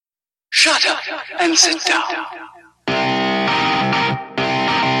Shut up and sit down.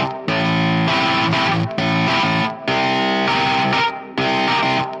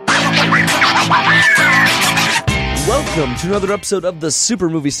 Welcome to another episode of the Super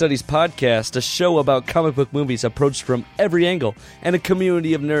Movie Studies Podcast, a show about comic book movies approached from every angle, and a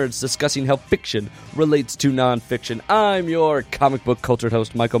community of nerds discussing how fiction relates to nonfiction. I'm your comic book cultured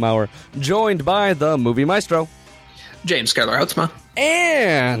host, Michael Maurer, joined by the Movie Maestro, James Skylar Houtsma,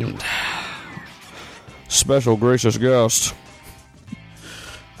 and special gracious guest,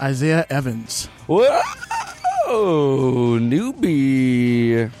 Isaiah Evans. Whoa,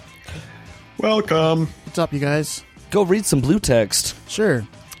 newbie. Welcome. What's up, you guys? Go read some blue text. Sure.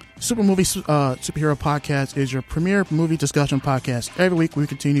 Superhero Podcast is your premier movie discussion podcast. Every week we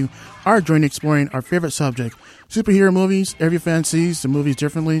continue our journey exploring our favorite subject, superhero movies. Every fan sees the movies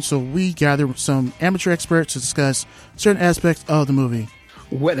differently, so we gather some amateur experts to discuss certain aspects of the movie.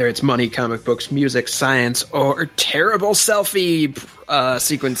 Whether it's money, comic books, music, science, or terrible selfie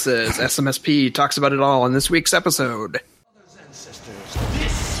sequences, SMSP talks about it all in this week's episode. Brothers and sisters,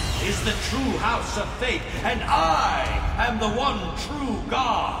 this is the true house of faith, and I am the one true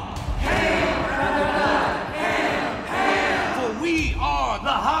God. Hail, brother God! Hail, hail! For we are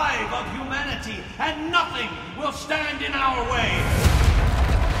the hive of humanity, and nothing will stand in our way.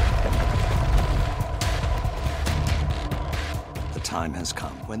 The time has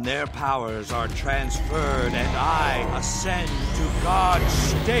come when their powers are transferred, and I ascend to God's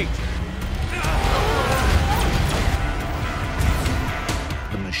state.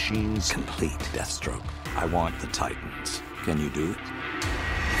 The machine's complete, Deathstroke. I want the Titans. Can you do it?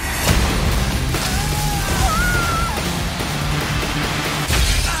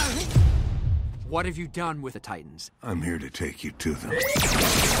 What have you done with the Titans? I'm here to take you to them.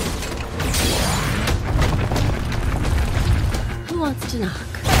 Who wants to knock?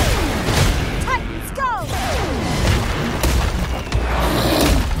 Titans, go!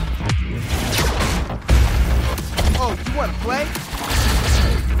 Oh, you want to play?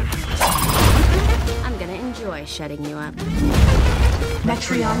 I'm gonna enjoy shutting you up.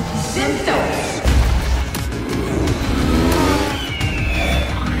 Metreon Zinthos!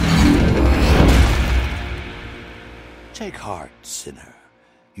 Take heart, sinner.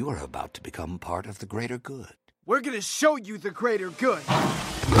 You are about to become part of the greater good. We're gonna show you the greater good.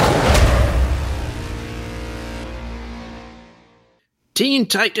 Teen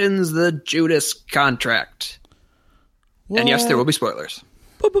Titans, The Judas Contract. What? And yes, there will be spoilers.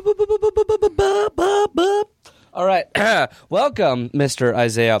 All right, welcome, Mr.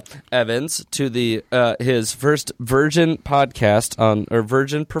 Isaiah Evans, to the his first Virgin podcast or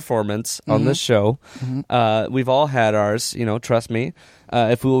Virgin performance on this show. We've all had ours, trust me.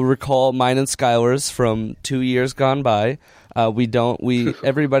 If we will recall mine and Skylar's from 2 years gone by,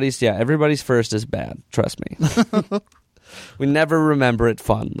 everybody's first is bad. Trust me. We never remember it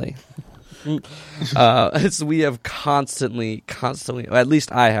fondly. We have constantly, at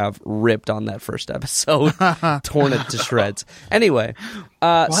least I have, ripped on that first episode, torn it to shreds. Anyway.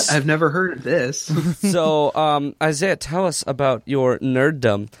 What? I've never heard of this. So, Isaiah, tell us about your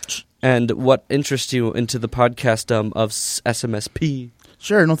nerddom and what interests you into the podcastdom of SMSP.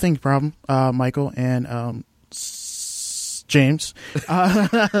 Sure, no thank you, problem, Michael and James.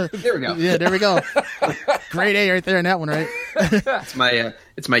 There we go. Yeah, there we go. Great A right there in that one, right?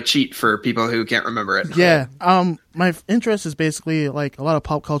 It's my cheat for people who can't remember it. Yeah. My interest is basically like a lot of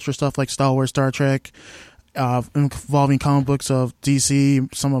pop culture stuff, like Star Wars, Star Trek, involving comic books of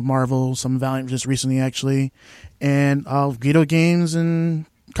DC, some of Marvel, some Valiant just recently actually, and video games and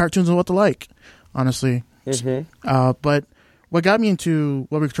cartoons and what to like. Honestly, but what got me into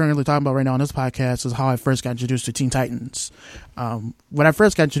what we're currently talking about right now on this podcast is how I first got introduced to Teen Titans. When I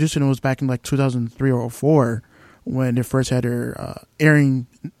first got introduced to them, it was back in like 2003 or 2004 when they first had their airing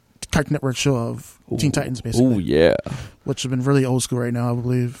Cartoon Network show of Teen Titans, basically. Oh, yeah. Which has been really old school right now, I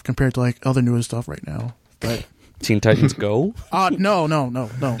believe, compared to like other newer stuff right now. But Teen Titans Go? No.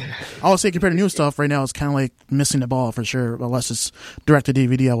 I would say compared to new stuff right now, it's kind of like missing the ball for sure, unless it's direct to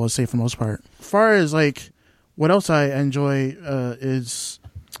DVD, I would say for the most part. As far as like what else I enjoy is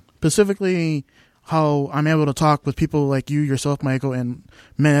specifically how I'm able to talk with people like you, yourself, Michael, and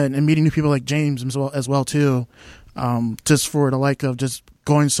meeting new people like James as well too. Just for the like of just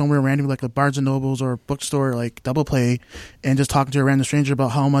going somewhere random like a Barnes and Nobles or a bookstore like Double Play, and just talking to a random stranger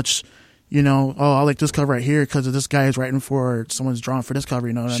about how much, I like this cover right here because this guy is writing for someone's drawing for this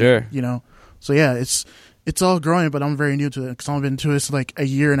cover. Sure. So yeah, it's all growing, but I'm very new to it because I've been to this like a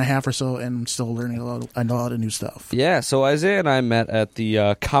year and a half or so, and I'm still learning a lot of new stuff. Yeah, so Isaiah and I met at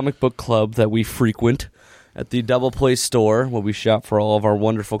the comic book club that we frequent at the Double Play store where we shop for all of our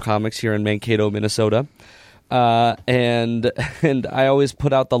wonderful comics here in Mankato, Minnesota. And I always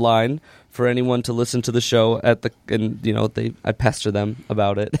put out the line for anyone to listen to the show I pester them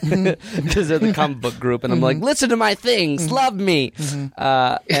about it because they're the comic book group, and I'm like, listen to my things, love me.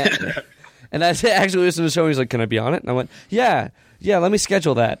 And I actually listened to the show, and he's like, can I be on it? And I went, yeah, let me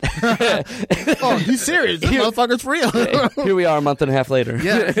schedule that. Oh, he's serious. This motherfucker's real. Here we are a month and a half later.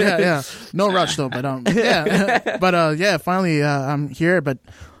 Yeah. No rush, though, but finally, I'm here, but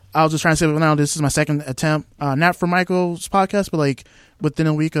I was just trying to say, now this is my second attempt, not for Michael's podcast, but like within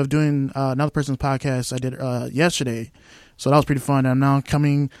a week of doing another person's podcast I did yesterday. So that was pretty fun. I'm now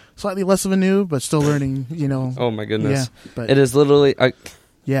coming slightly less of a noob, but still learning, Oh, my goodness. Yeah, but it is literally...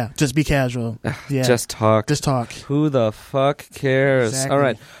 just be casual. Yeah. Just talk. Who the fuck cares? Exactly. All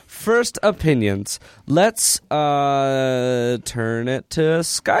right. First opinions. Let's turn it to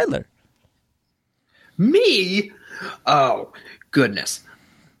Skylar. Me? Oh, goodness.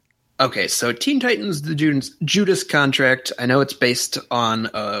 Okay, so Teen Titans, the Judas Contract. I know it's based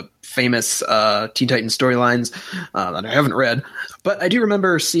on famous Teen Titans storylines that I haven't read, but I do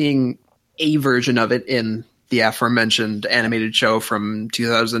remember seeing a version of it in the aforementioned animated show from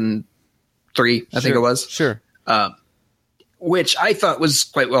 2003, I think it was. Sure. Which I thought was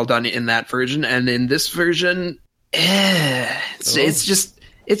quite well done in that version, and in this version, it's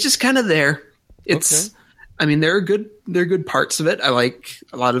just kind of there. It's, okay. I mean, there are good parts of it. I like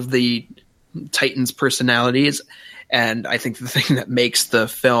a lot of the Titans' personalities, and I think the thing that makes the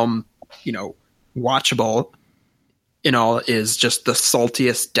film, watchable in all is just the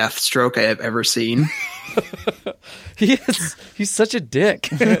saltiest Deathstroke I have ever seen. He's such a dick.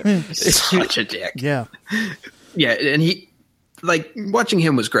 Such a dick. Yeah. Yeah, and he, watching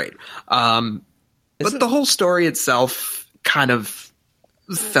him was great. But the whole story itself kind of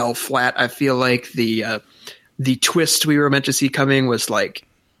fell flat. I feel like the twist we were meant to see coming was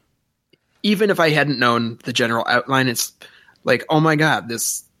even if I hadn't known the general outline, it's like, oh my god,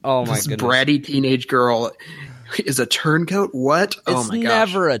 this bratty teenage girl is a turncoat. What? Oh my gosh! It's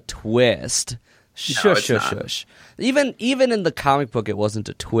never a twist. Shush. Even in the comic book, it wasn't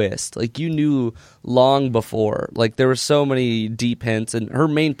a twist. You knew long before. There were so many deep hints, and her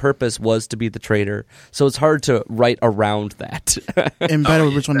main purpose was to be the traitor. So it's hard to write around that. And by the way,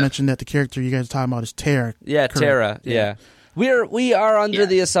 we just want to mention that the character you guys are talking about is Tara. Yeah, correct? Tara. Yeah. We are under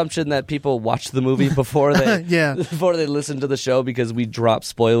the assumption that people watch the movie before they before they listen to the show because we drop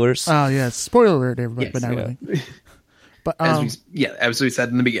spoilers. Oh yeah, spoiler alert, everybody, yes, but not really. But as we said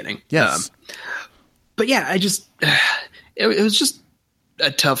in the beginning. Yes. But yeah, I just it was just a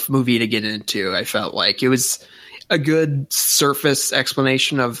tough movie to get into. I felt like it was a good surface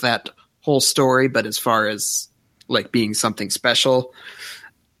explanation of that whole story, but as far as being something special,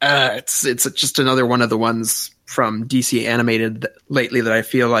 it's just another one of the ones from DC Animated lately that I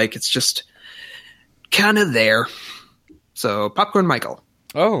feel like it's just kind of there. So, Popcorn Michael.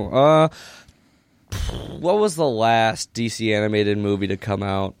 Oh, what was the last DC Animated movie to come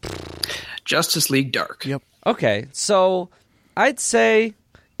out? Justice League Dark. Yep. Okay, so I'd say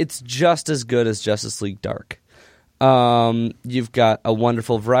it's just as good as Justice League Dark. You've got a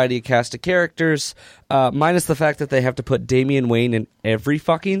wonderful variety of cast of characters, minus the fact that they have to put Damian Wayne in every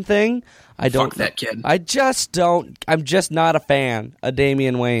fucking thing. Fuck that kid. I'm just not a fan of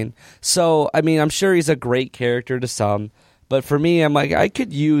Damian Wayne. So, I mean, I'm sure he's a great character to some, but for me, I'm like, I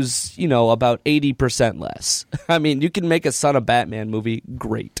could use, about 80% less. I mean, you can make a Son of Batman movie.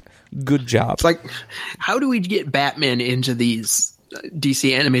 Great. Good job. It's how do we get Batman into these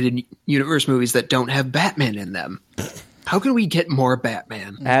DC Animated Universe movies that don't have Batman in them? How can we get more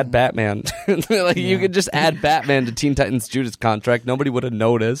Batman? Add Batman. You could just add Batman to Teen Titans Judas Contract. Nobody would have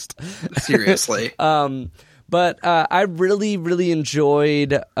noticed. Seriously. But I really, really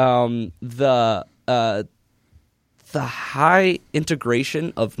enjoyed the high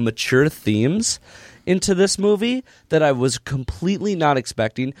integration of mature themes into this movie that I was completely not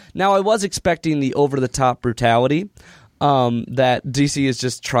expecting. Now, I was expecting the over-the-top brutality that DC is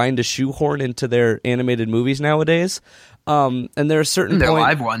just trying to shoehorn into their animated movies nowadays. And there are certain points,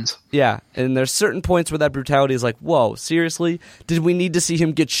 live ones. Yeah, and there's certain points where that brutality is like, whoa, seriously? Did we need to see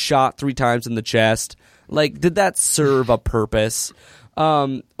him get shot 3 times in the chest? Did that serve a purpose?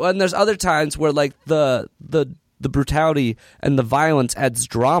 And there's other times where the brutality and the violence adds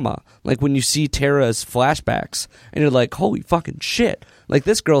drama. When you see Tara's flashbacks and you're like, holy fucking shit.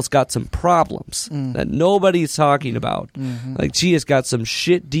 This girl's got some problems that nobody's talking about. Mm-hmm. She has got some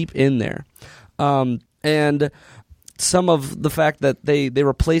shit deep in there. And some of the fact that they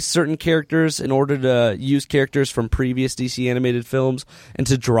replaced certain characters in order to use characters from previous DC animated films and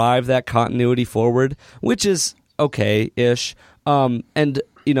to drive that continuity forward, which is okay-ish. And,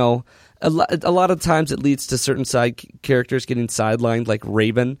 you know, a lot of times it leads to certain side characters getting sidelined, like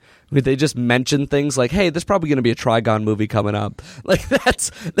Raven, where they just mention things like, hey, there's probably going to be a Trigon movie coming up. Like,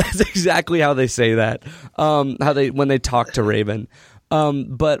 that's exactly how they say that, when they talk to Raven.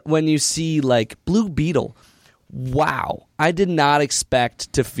 But when you see, like, Blue Beetle, wow, I did not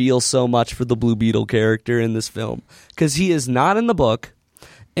expect to feel so much for the Blue Beetle character in this film, because he is not in the book,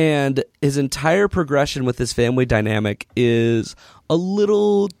 and his entire progression with his family dynamic is a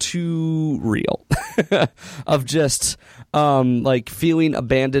little too real of just like feeling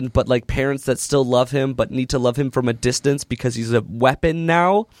abandoned, but like parents that still love him but need to love him from a distance because he's a weapon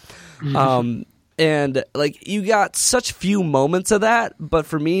now. And like, you got such few moments of that, but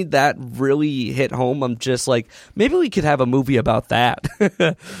for me that really hit home. I'm just like, maybe we could have a movie about that,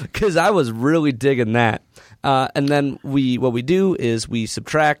 because I was really digging that. And then what we do is we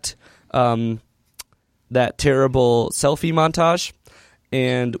subtract that terrible selfie montage,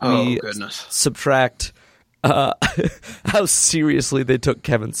 and we subtract how seriously they took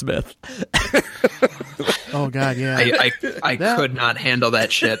Kevin Smith. Oh God, yeah. I could not handle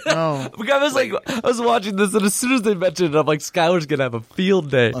that shit. No. I was watching this, and as soon as they mentioned it, I'm like, Skylar's gonna have a field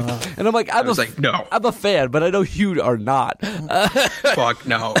day, and I'm like, no, I'm a fan, but I know you are not. Fuck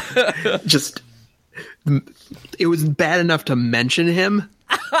no. Just, it was bad enough to mention him.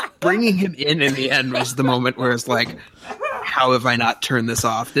 Bringing him in the end was the moment where it's like, how have I not turned this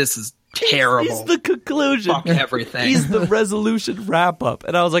off? This is terrible. He's the conclusion. Fuck everything. He's the resolution wrap up,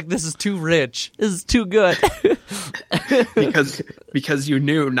 and I was like, this is too rich. This is too good. because you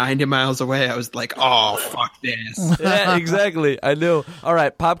knew 90 miles away, I was like, oh, fuck this. Yeah, exactly. I knew. All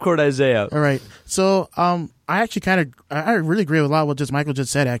right, Popcorn Isaiah. All right. So I actually I really agree with a lot of what just Michael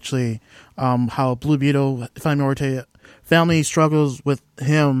just said, actually. How Blue Beetle family struggles with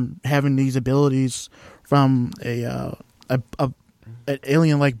him having these abilities from an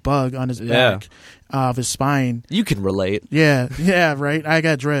alien-like bug on his back of his spine. You can relate. Yeah, right. I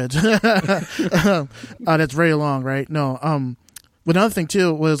got dreads. That's very long, right? No. But another thing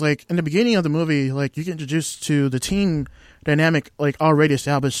too was, like, in the beginning of the movie, like, you get introduced to the team dynamic, like, already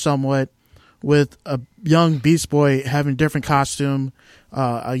established somewhat, with a young Beast Boy having a different costume,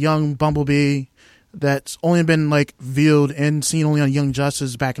 a young Bumblebee that's only been, like, viewed and seen only on Young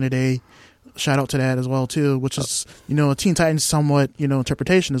Justice back in the day. Shout out to that as well too, which is, you know, a Teen Titans somewhat, you know,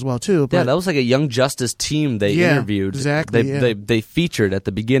 interpretation as well too. But, yeah, that was like a Young Justice team they interviewed. Exactly. They featured at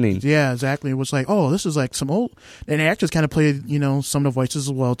the beginning. Yeah, exactly. It was like, oh, this is like some old, and the actors kind of played, you know, some of the voices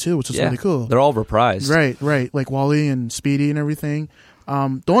as well too, which is really cool. They're all reprised. Right. Like Wally and Speedy and everything.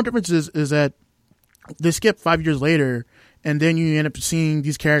 The only difference is that they skip 5 years later, and then you end up seeing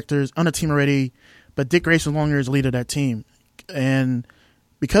these characters on a team already, but Dick Grayson longer is the leader of that team, and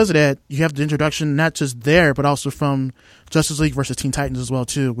because of that, you have the introduction not just there, but also from Justice League versus Teen Titans as well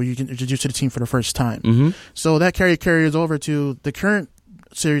too, where you can introduce to the team for the first time. Mm-hmm. So that carries over to the current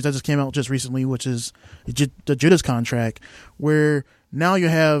series that just came out just recently, which is the Judas Contract, where now you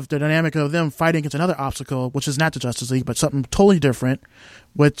have the dynamic of them fighting against another obstacle, which is not the Justice League, but something totally different,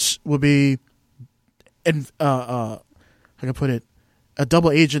 which would be, how can I put it, a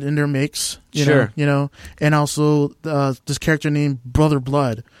double agent in their mix, you know, and also this character named Brother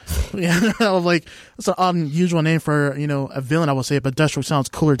Blood. Like, it's an unusual name for, you know, a villain, I would say, but Deathstroke sounds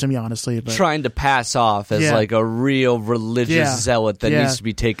cooler to me, honestly. But trying to pass off as like a real religious zealot that needs to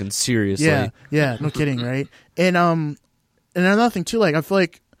be taken seriously. Yeah, no kidding, right? And another thing too, like, I feel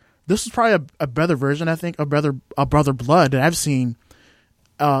like this is probably a better version, I think, of Brother Blood that I've seen.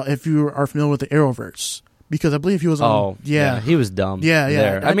 If you are familiar with the Arrowverse. Because I believe he was on... he was dumb.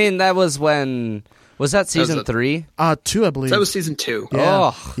 Yeah. I mean, that was when... Was that season 3? 2, I believe. That was season 2.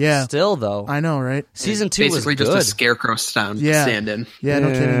 Yeah. Yeah. Still, though. I know, right? Season 2 was basically good. just a Scarecrow stand-in. Yeah,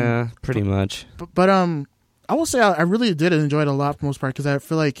 no kidding. Yeah, pretty much. But I will say I really did enjoy it a lot for the most part, because I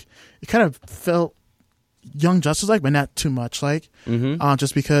feel like it kind of felt Young Justice-like, but not too much like. Mm-hmm.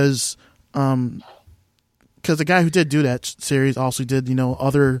 Just because the guy who did do that series also did, you know,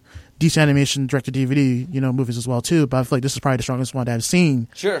 other DC Animation direct-to-DVD, you know, movies as well too. But I feel like this is probably the strongest one that I've seen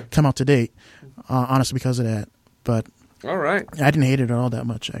come out to date, honestly, because of that. But all right, I didn't hate it all that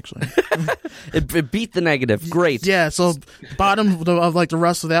much, actually. it beat the negative. Great. Yeah. So bottom of like the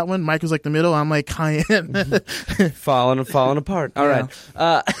rest of that one, Mike was like the middle. I'm like Cayenne. falling apart. All right.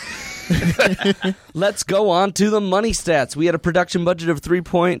 Let's go on to the money stats. We had a production budget of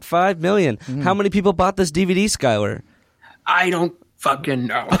 $3.5 million. How many people bought this DVD, Skylar? I don't fucking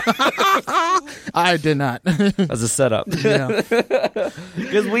know. I did not. As a setup. Yeah.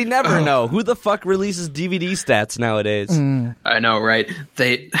 Because we never know. Who the fuck releases DVD stats nowadays? I know, right?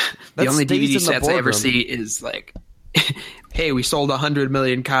 The only stays DVD in the stats I ever boardroom. see is like, hey, we sold 100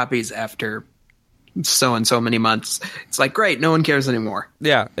 million copies after so and so many months. It's like, great, no one cares anymore.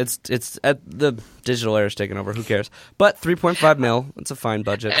 Yeah, it's at the digital era's taken over. Who cares? But 3.5 mil. It's a fine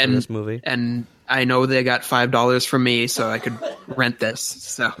budget for this movie. And I know they got $5 from me, so I could rent this.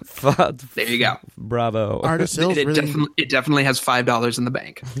 So there you go. Bravo. Art of Sales It definitely has $5 in the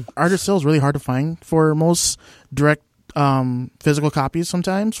bank. Art of Sales really hard to find for most direct physical copies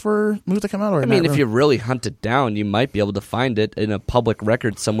sometimes for movies that come out. Or I mean, if you really hunt it down, you might be able to find it in a public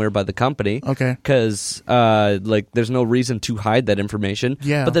record somewhere by the company. Okay. Because, there's no reason to hide that information.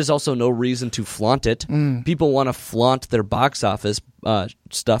 Yeah. But there's also no reason to flaunt it. People want to flaunt their box office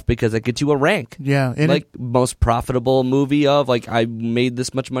stuff because it gets you a rank. Yeah. And most profitable movie of, I made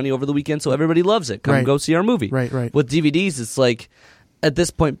this much money over the weekend, so everybody loves it. Come go see our movie. Right. With DVDs, it's like, at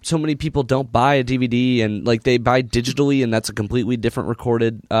this point, so many people don't buy a DVD, and they buy digitally, and that's a completely different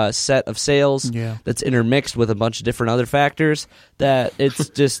recorded set of sales that's intermixed with a bunch of different other factors that it's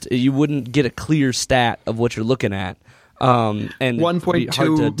just, you wouldn't get a clear stat of what you're looking at. And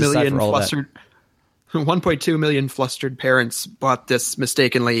 1.2 million flustered. 1.2 million flustered parents bought this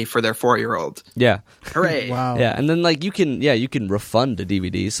mistakenly for their 4-year-old. Yeah. Hooray. Wow. Yeah, and then you can refund a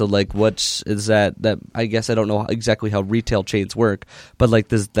DVD. So what is that I guess I don't know exactly how retail chains work, but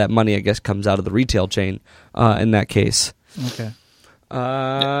that money I guess comes out of the retail chain in that case. Okay.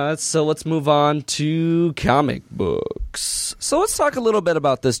 So let's move on to comic books. So let's talk a little bit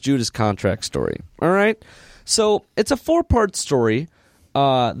about this Judas Contract story. All right. So it's a 4-part story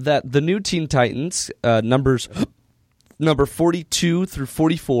that the New Teen Titans number 42 through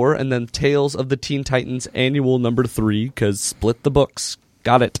 44, and then Tales of the Teen Titans Annual number 3, because split the books.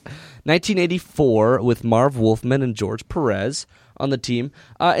 Got it. 1984 with Marv Wolfman and George Perez on the team.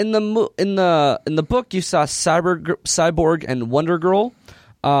 In the book, you saw Cyborg and Wonder Girl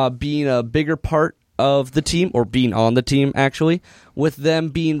being a bigger part of the team, or being on the team actually, with them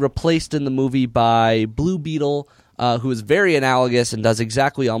being replaced in the movie by Blue Beetle, who is very analogous and does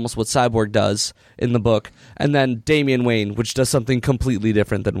exactly almost what Cyborg does in the book, and then Damian Wayne, which does something completely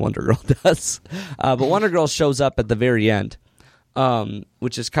different than Wonder Girl does. But Wonder Girl shows up at the very end,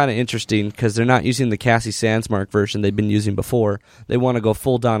 which is kind of interesting because they're not using the Cassie Sandsmark version they've been using before. They want to go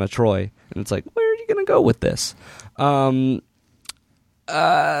full Donna Troy, and it's like, where are you going to go with this?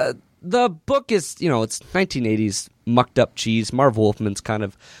 The book is, it's 1980s mucked up cheese. Marv Wolfman's kind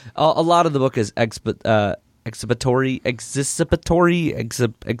of a lot of the book is expository. I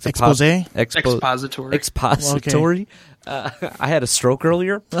had a stroke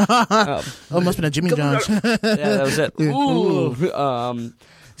earlier. Must have been a Jimmy John's. Yeah, that was it. Ooh.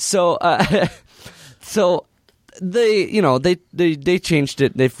 So they changed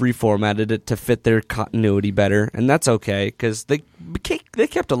it. They've reformatted it to fit their continuity better, and that's okay because they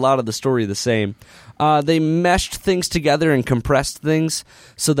kept a lot of the story the same. They meshed things together and compressed things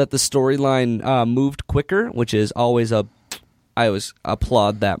so that the storyline moved quicker, which is always I always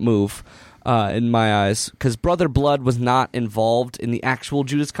applaud that move in my eyes, because Brother Blood was not involved in the actual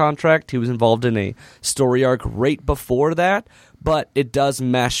Judas Contract. He was involved in a story arc right before that, but it does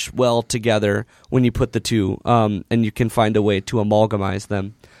mesh well together when you put the two, and you can find a way to amalgamize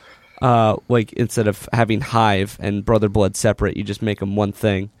them. Instead of having Hive and Brother Blood separate, you just make them one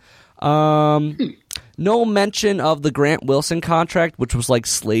thing. No mention of the Grant Wilson contract, which was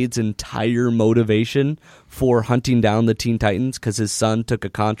Slade's entire motivation for hunting down the Teen Titans, because his son took a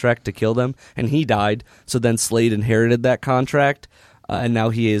contract to kill them, and he died. So then Slade inherited that contract, and now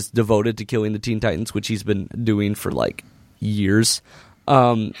he is devoted to killing the Teen Titans, which he's been doing for years.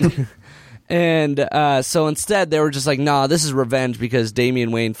 And so instead, they were just nah, this is revenge because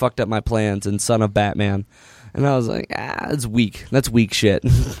Damian Wayne fucked up my plans and son of Batman. And I was like, that's weak. That's weak shit.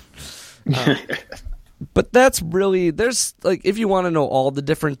 But that's really, there's if you want to know all the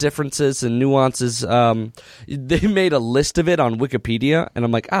different differences and nuances, they made a list of it on Wikipedia, and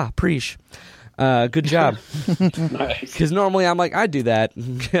I'm like, preach. Good job. Nice. Because normally I'm I do that.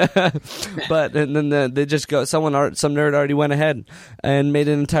 But and then they just go, some nerd already went ahead and made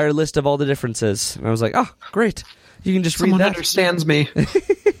an entire list of all the differences. And I was like, great. You can just read that. Someone understands me.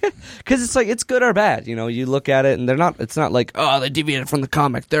 Because it's good or bad. You look at it and it's not they deviated from the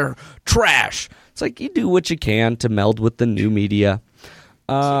comic, they're trash. It's you do what you can to meld with the new media.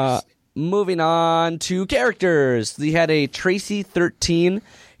 Moving on to characters. We had a Tracy 13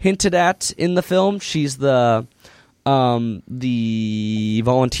 hinted at in the film. She's the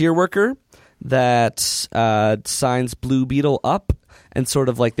volunteer worker that signs Blue Beetle up and sort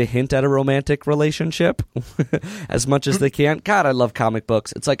of like they hint at a romantic relationship as much as they can. God, I love comic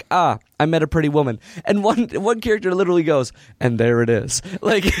books. It's like, I met a pretty woman, and one character literally goes, and there it is.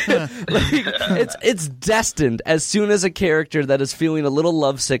 Like, it's destined. As soon as a character that is feeling a little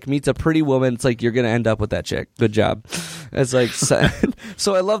lovesick meets a pretty woman, it's like, you're gonna end up with that chick. Good job. It's like,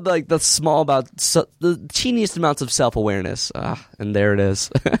 so I love the small the teeniest amounts of self-awareness. And there it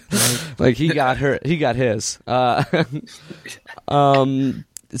is. Like, he got his.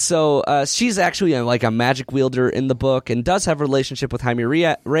 So she's actually like a magic wielder in the book and does have a relationship with Jaime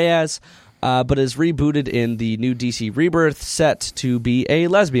Reyes, but is rebooted in the new DC Rebirth set to be a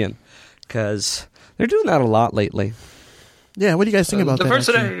lesbian, because they're doing that a lot lately. Yeah, what do you guys think about that?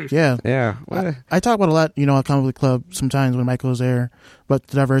 Diversity. Yeah. I talk about a lot, at Comic Book Club sometimes when Michael's there, about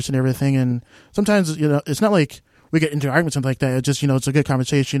the diversity and everything. And sometimes, it's not like we get into arguments and like that. It's just, it's a good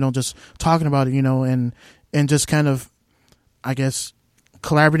conversation, just talking about it, and just kind of, I guess,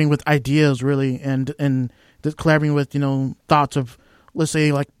 collaborating with ideas really, and just collaborating with, thoughts of, let's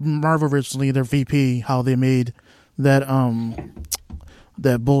say, like Marvel recently, their VP, how they made that,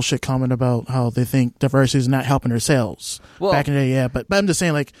 that bullshit comment about how they think diversity is not helping their sales back in the day. Yeah, but I'm just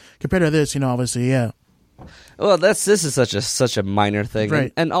saying, like, compared to this, obviously, yeah. Well, this is such a minor thing,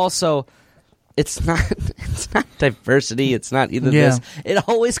 right? And also, it's not diversity. It's not either this. It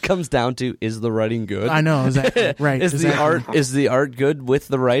always comes down to, is the writing good? I know, exactly. Right. Is the art good with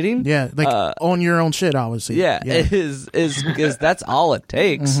the writing? Yeah, like own your own shit, obviously. Yeah. Is that's all it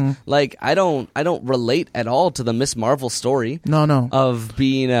takes. Mm-hmm. Like, I don't relate at all to the Miss Marvel story. No. Of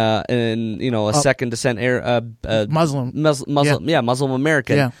being in a second descent Muslim. Muslim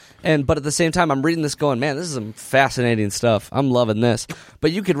American. Yeah. But at the same time, I'm reading this going, man, this is some fascinating stuff. I'm loving this.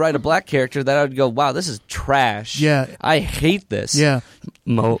 But you could write a black character that I would go, wow, this is trash. Yeah. I hate this. Yeah.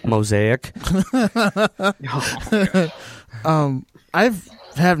 Mosaic. I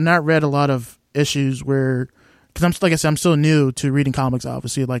have not read a lot of issues where, because like I said, I'm still new to reading comics,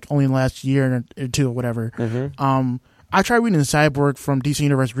 obviously, like only in the last year or two or whatever. Mm-hmm. I tried reading Cyborg from DC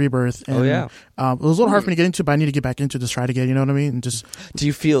Universe Rebirth, and it was a little hard for me to get into, but I need to get back into it, just try to get, you know what I mean? And just, do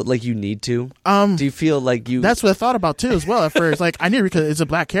you feel like you need to? Do you feel like you? That's what I thought about too, as well. At first, like I knew because it's a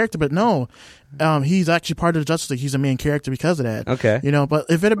black character, but no, he's actually part of the Justice League. He's a main character because of that. Okay, but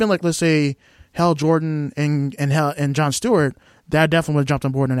if it had been like, let's say, Hal Jordan and John Stewart, that definitely would have jumped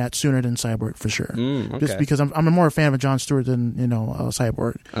on board on that sooner than Cyborg for sure. Okay. Just because I'm more a fan of John Stewart than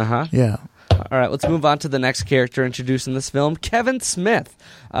Cyborg. Yeah. All right, let's move on to the next character introduced in this film, Kevin Smith.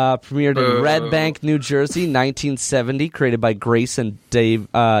 Premiered in Red Bank, New Jersey, 1970, created by Grace and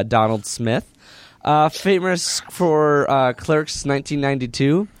Dave Donald Smith. Famous for Clerks,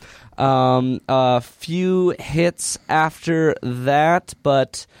 1992. A few hits after that,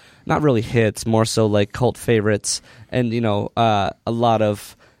 but not really hits, more so like cult favorites, and a lot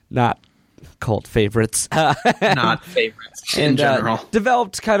of not cult favorites. Not favorites in general.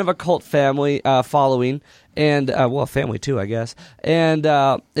 Developed kind of a cult family following, and family too, I guess, and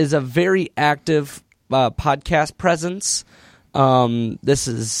is a very active podcast presence. This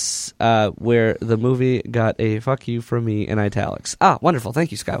is where the movie got a fuck you from me in italics. Wonderful.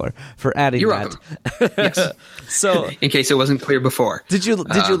 Thank you, Skylar, for adding You're that. welcome. Yes. So, in case it wasn't clear before, did you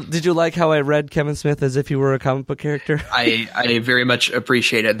like how I read Kevin Smith as if you were a comic book character? I very much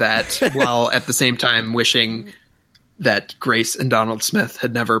appreciated that, while at the same time wishing that Grace and Donald Smith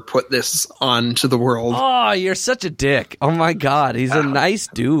had never put this onto the world. Oh, you're such a dick. Oh my God, he's a nice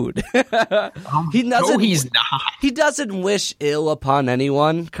dude. He's not. He doesn't wish ill upon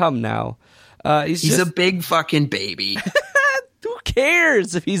anyone. Come now. He's a big fucking baby. Who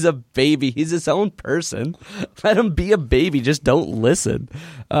cares if he's a baby? He's his own person. Let him be a baby. Just don't listen.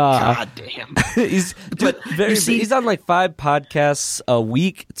 God damn. He's on like 5 podcasts a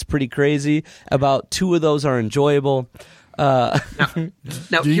week. It's pretty crazy. About 2 of those are enjoyable. Now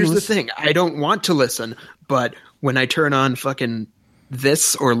here's the thing. I don't want to listen, but when I turn on fucking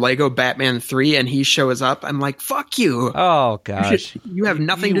this or Lego Batman 3 and he shows up, I'm like, fuck you. Oh gosh, you have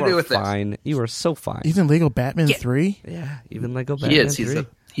nothing to do with fine. You are so fine. He's in Lego Batman 3? Yeah, even Lego Batman 3.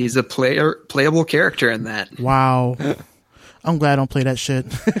 He's a playable character in that. Wow. I'm glad I don't play that shit.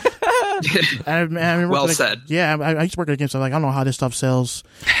 Well said. Yeah, I used to work at a game, so like I don't know how this stuff sells.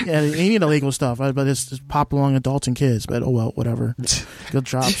 Yeah, you need illegal stuff, but it's popular among adults and kids. But oh well, whatever. Good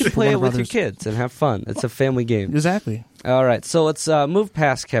job. Play it with your kids and have fun. It's a family game. Exactly. All right, so let's move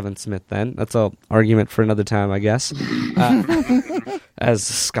past Kevin Smith then. That's an argument for another time, I guess. As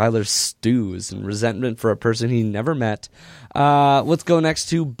Skylar stews in resentment for a person he never met. Let's go next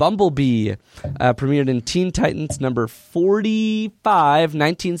to Bumblebee. Premiered in Teen Titans number 45,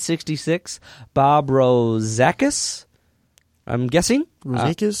 1966. Bob Rozakis. I'm guessing.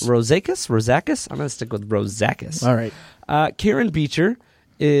 Rozakis? Rozakis? I'm going to stick with Rozakis. All right. Karen Beecher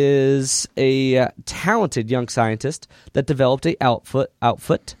is a talented young scientist that developed a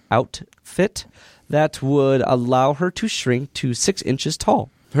outfit that would allow her to shrink to 6 inches tall.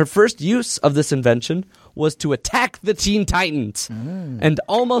 Her first use of this invention was to attack the Teen Titans and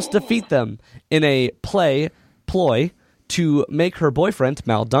almost defeat them in a ploy to make her boyfriend,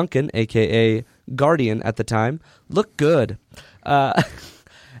 Mal Duncan, a.k.a. Guardian at the time, look good.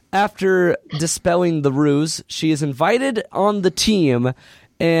 After dispelling the ruse, she is invited on the team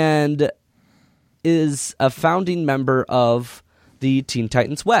and is a founding member of the Teen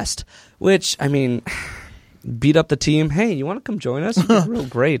Titans West, which, I mean, beat up the team. Hey, you want to come join us? It's real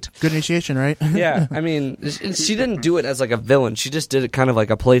great. Good initiation, right? Yeah, I mean, she didn't do it as like a villain. She just did it kind of like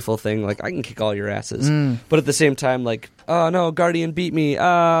a playful thing, like, I can kick all your asses. But at the same time, like, oh no, Guardian beat me.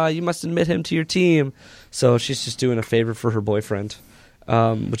 You must admit him to your team. So she's just doing a favor for her boyfriend.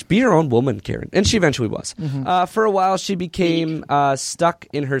 Which be her own woman, Karen. And she eventually was. For a while, she became stuck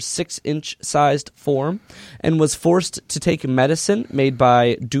in her 6-inch sized form and was forced to take medicine made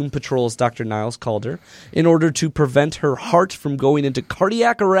by Doom Patrol's Dr. Niles Calder in order to prevent her heart from going into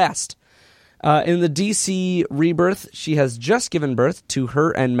cardiac arrest. In the DC Rebirth, she has just given birth to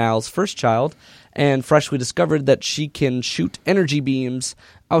her and Mal's first child and freshly discovered that she can shoot energy beams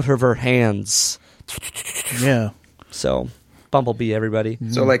out of her hands. Yeah. So... Bumblebee, everybody.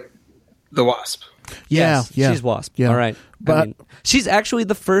 So, like, the Wasp. Yeah, yes, she's Wasp. Yeah. All right. But I mean, she's actually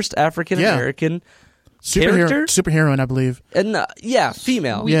the first African-American character? Superheroine, I believe. And,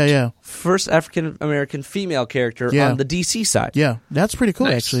 female. Yeah. First African-American female character on the DC side. Yeah, that's pretty cool,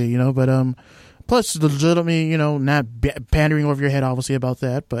 Nice. actually, but plus, legitimately, not pandering over your head, obviously, about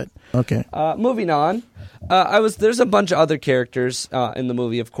that, but okay. Moving on. There's a bunch of other characters in the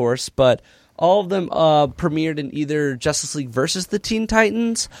movie, of course, but... all of them premiered in either Justice League versus the Teen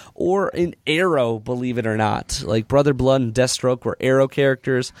Titans or in Arrow, believe it or not. Like Brother Blood and Deathstroke were Arrow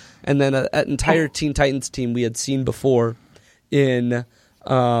characters, and then an entire Teen Titans team we had seen before in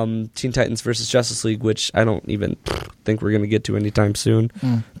Teen Titans versus Justice League, which I don't even think we're going to get to anytime soon,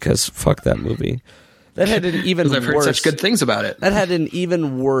 because fuck that movie. That had an even worse. I've heard such good things about it. That had an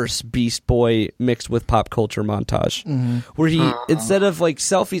even worse Beast Boy mixed with pop culture montage, where he instead of like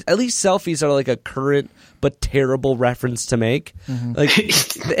selfies, at least selfies are like a current but terrible reference to make. Like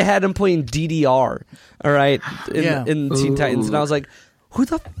it had him playing DDR, all right, in Teen Titans, and I was like, who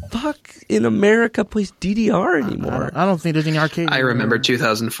the fuck in America plays DDR anymore? I don't think there's any arcade. I remember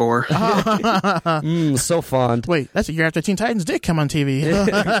 2004. So fond. Wait, that's a year after Teen Titans did come on TV.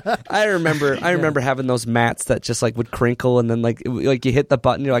 I remember having those mats that just like would crinkle, and then like you hit the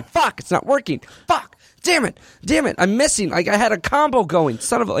button, you're like, fuck, it's not working. Fuck. Damn it, I'm missing. Like I had a combo going.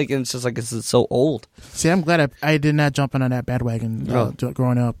 Son of a, like, and it's just like this is so old. See, I'm glad I did not jump on that bandwagon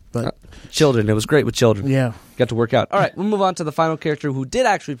growing up. But children, it was great with children. Yeah, got to work out. All right, we'll move on to the final character who did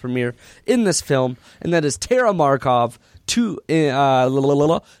actually premiere in this film, and that is Tara Markov. Tara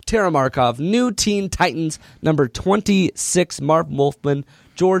Markov, New Teen Titans number 26. Marv Wolfman,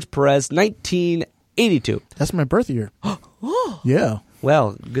 George Perez, 1982. That's my birth year. Yeah.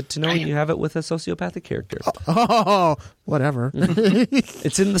 Well, good to know you have it with a sociopathic character. Oh, whatever.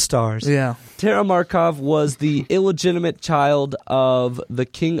 It's in the stars. Yeah. Tara Markov was the illegitimate child of the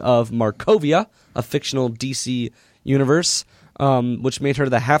King of Markovia, a fictional DC universe, which made her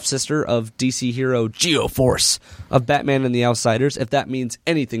the half-sister of DC hero Geoforce of Batman and the Outsiders, if that means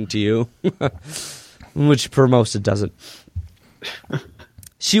anything to you, which for most it doesn't.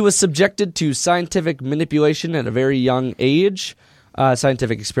 She was subjected to scientific manipulation at a very young age,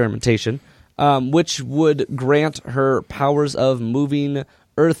 scientific experimentation, which would grant her powers of moving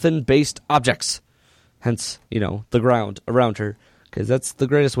earthen-based objects, hence, the ground around her, because that's the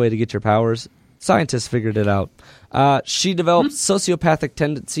greatest way to get your powers. Scientists figured it out. She developed sociopathic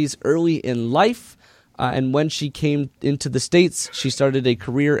tendencies early in life, and when she came into the States, she started a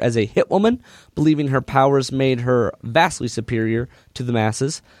career as a hitwoman, believing her powers made her vastly superior to the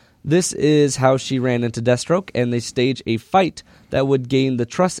masses. This is how she ran into Deathstroke, and they staged a fight that would gain the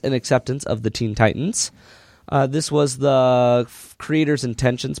trust and acceptance of the Teen Titans. This was the creator's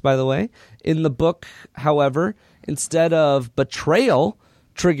intentions, by the way. In the book, however, instead of betrayal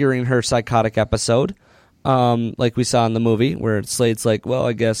triggering her psychotic episode, like we saw in the movie, where Slade's like, well,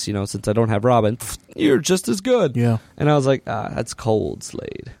 I guess, since I don't have Robin, you're just as good. Yeah. And I was like, that's cold,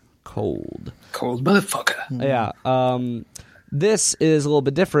 Slade. Cold. Cold motherfucker. Yeah. This is a little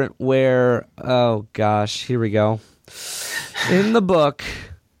bit different where, oh gosh, here we go. In the book,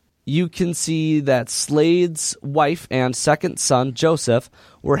 you can see that Slade's wife and second son, Joseph,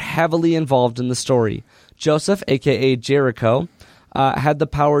 were heavily involved in the story. Joseph, a.k.a. Jericho, had the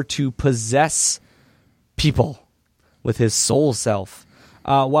power to possess people with his soul self,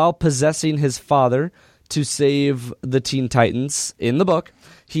 while possessing his father to save the Teen Titans. In the book,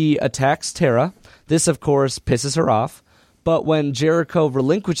 he attacks Tara. This, of course, pisses her off. But when Jericho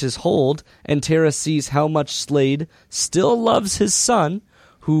relinquishes hold and Tara sees how much Slade still loves his son,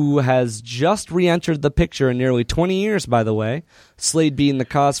 who has just re-entered the picture in nearly 20 years, by the way, Slade being the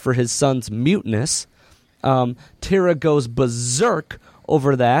cause for his son's muteness, Tara goes berserk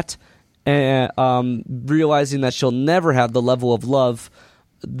over that, and realizing that she'll never have the level of love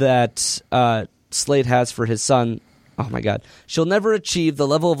that Slade has for his son. Oh my God. She'll never achieve the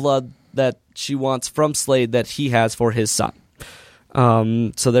level of love that she wants from Slade that he has for his son.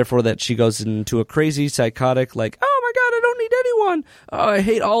 So therefore that she goes into a crazy, psychotic, like, oh my God, I don't need anyone. Oh, I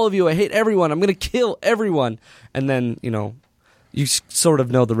hate all of you. I hate everyone. I'm going to kill everyone. And then, you sort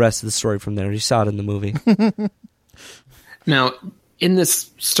of know the rest of the story from there. You saw it in the movie. Now, in this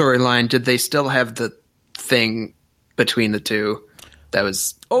storyline, did they still have the thing between the two that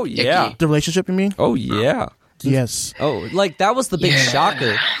was icky? The relationship, you mean? Oh, yeah. Yes. Oh, like that was the big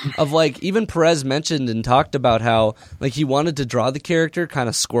shocker of like even Perez mentioned and talked about how like he wanted to draw the character kind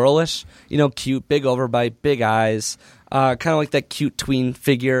of squirrelish, cute, big overbite, big eyes, kind of like that cute tween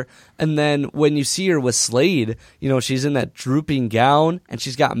figure. And then when you see her with Slade, she's in that drooping gown and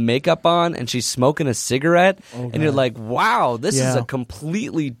she's got makeup on and she's smoking a cigarette, and you're like, wow, this is a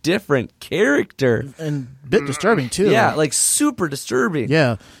completely different character and a bit disturbing too. Yeah, like super disturbing.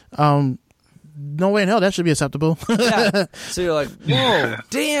 Yeah. No way in hell that should be acceptable. Yeah. So you're like, whoa,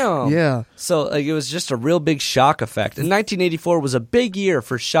 damn. Yeah. So like, it was just a real big shock effect. And 1984 was a big year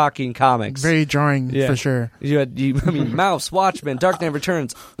for shocking comics. Very jarring, for sure. You had, Mouse, Watchmen, Dark Knight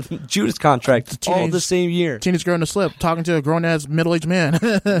Returns, Judas Contract, all the same year. Teenage girl in a slip talking to a grown-ass middle-aged man.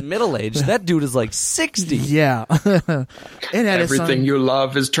 Middle-aged? That dude is like 60. Yeah. Everything you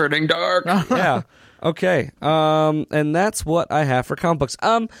love is turning dark. Yeah. Okay, and that's what I have for comic books.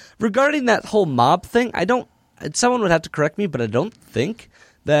 Regarding that whole mob thing, someone would have to correct me, but I don't think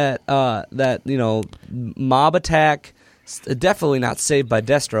that mob attack, definitely not Saved by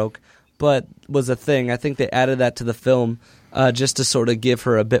Deathstroke, but was a thing. I think they added that to the film just to sort of give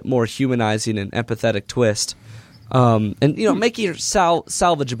her a bit more humanizing and empathetic twist. And making her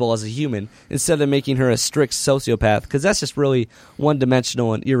salvageable as a human instead of making her a strict sociopath, because that's just really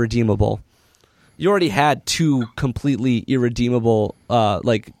one-dimensional and irredeemable. You already had two completely irredeemable,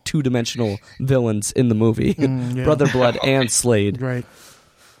 two-dimensional villains in the movie, Brother Blood and Slade. Right.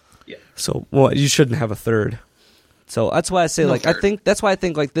 Yeah. So, you shouldn't have a third. So that's why I say, that's why I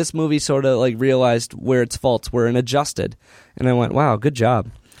think like this movie sort of like realized where its faults were and adjusted, and I went, wow, good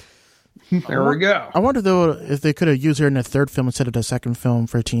job. There we go. I wonder, though, if they could have used her in the third film instead of the second film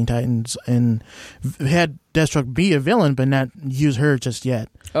for Teen Titans and had Deathstroke be a villain, but not use her just yet.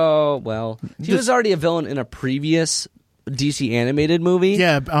 Oh, well. He was already a villain in a previous DC animated movie.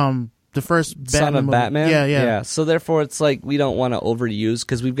 Yeah, the first Batman Son of movie. Batman? Yeah. So therefore, it's like we don't want to overuse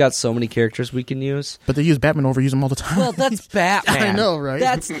because we've got so many characters we can use. But they use Batman overuse them all the time. Well, that's Batman. I know, right?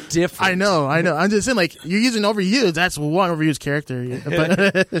 That's different. I know. I'm just saying, like, you're using overuse. That's one overused character.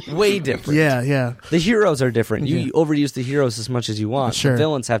 But way different. Yeah. The heroes are different. You overuse the heroes as much as you want. Sure. The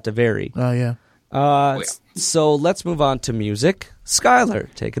villains have to vary. Oh, yeah. So let's move on to music. Skylar,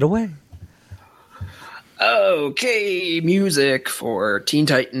 take it away. Okay, music for Teen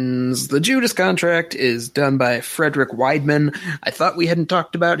Titans. The Judas Contract is done by Frederick Weidman. I thought we hadn't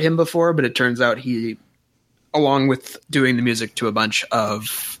talked about him before, but it turns out he, along with doing the music to a bunch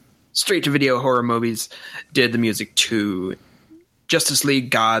of straight-to-video horror movies, did the music to Justice League,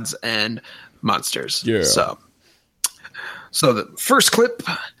 Gods, and Monsters. Yeah. So the first clip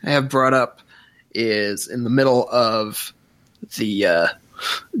I have brought up is in the middle of the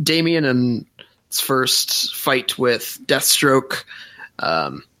Damian and its first fight with Deathstroke.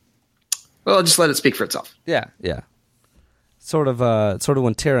 Well, I'll just let it speak for itself. Yeah. Sort of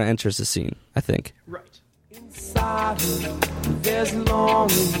when Tara enters the scene, I think. Right. Inside her, there's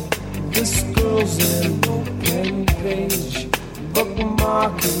longing. This girl's an open page,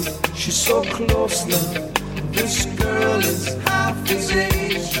 bookmarking. She's so close now. This girl is half his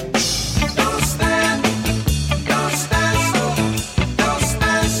age. Don't stand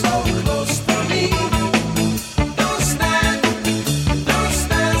so close to me. Don't stand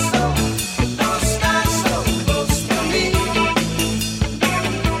so close to me.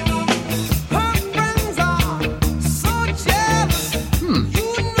 Her friends are so jealous. You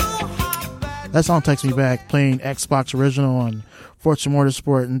know how bad. That song takes me back playing Xbox Original on Forza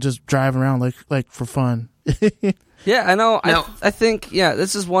Motorsport and just driving around like for fun. Yeah, I know. Now, I think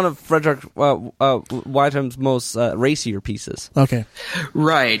this is one of Frederick Wyham's most racier pieces. Okay.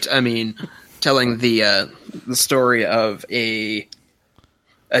 right. I mean, telling the story of a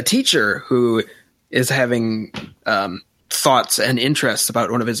teacher who is having thoughts and interests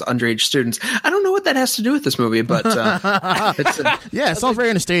about one of his underage students. I don't know what that has to do with this movie, but it's it sounds very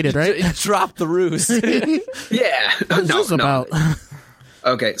understated, right? Drop the ruse. yeah. What's this about?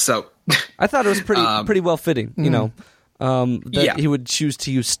 Okay, so I thought it was pretty well fitting. You know, that he would choose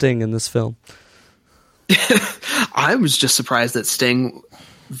to use Sting in this film. I was just surprised that Sting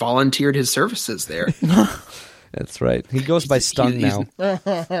volunteered his services there. That's right. He goes by Stung now.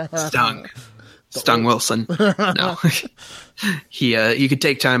 Stung Wilson. No, he could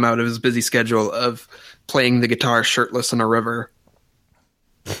take time out of his busy schedule of playing the guitar shirtless in a river.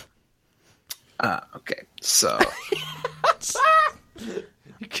 Okay, so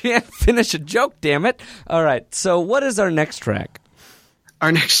you can't finish a joke, damn it! All right, so what is our next track?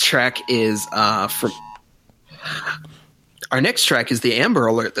 Our next track is from. Our next track is the Amber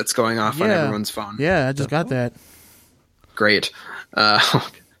Alert that's going off on everyone's phone. Yeah, I just got that. Great.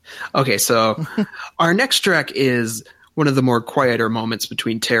 Okay, so our next track is one of the more quieter moments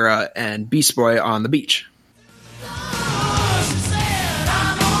between Tara and Beast Boy on the beach.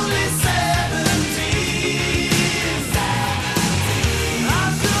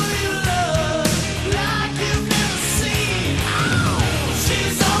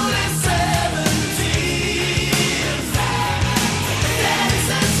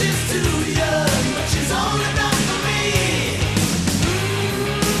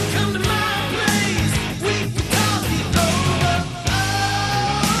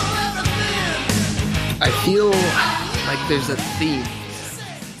 I feel like there's a theme.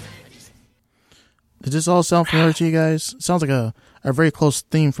 Does this all sound familiar to you guys? It sounds like a very close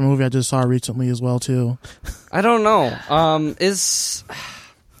theme from a movie I just saw recently as well, too. I don't know.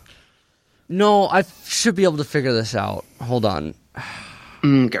 No, I should be able to figure this out. Hold on.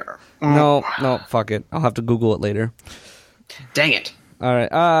 No, fuck it. I'll have to Google it later. Dang it. All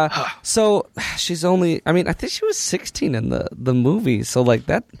right. So she's only. I mean, I think she was 16 in the movie. So like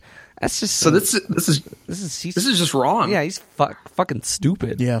that. That's just. So this is just wrong. Yeah, he's fucking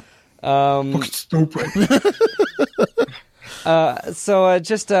stupid. Yeah. Fucking stupid.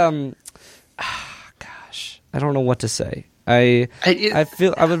 Gosh, I don't know what to say. I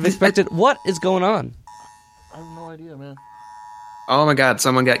feel I would have expected. What is going on? I have no idea, man. Oh my god,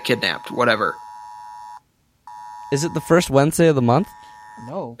 someone got kidnapped. Whatever. Is it the first Wednesday of the month?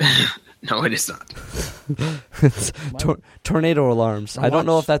 No. No, it is not. It's tornado alarms. I don't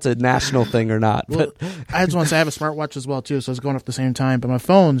know if that's a national thing or not. Well, but I just want to say I have a smartwatch as well, too, so it's going up at the same time, but my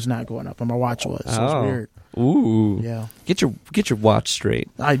phone's not going up, and my watch was, so it's weird. Ooh. Yeah. Get your watch straight.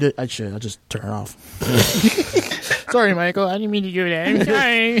 I should. I'll just turn it off. Sorry, Michael. I didn't mean to do that. I'm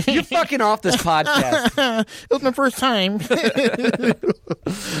sorry. You're fucking off this podcast. It was my first time.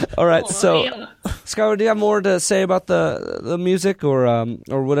 All right, so Skylar, do you have more to say about the music or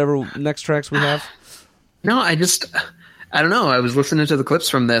whatever next tracks we have? No, I don't know. I was listening to the clips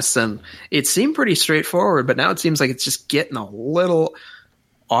from this, and it seemed pretty straightforward, but now it seems like it's just getting a little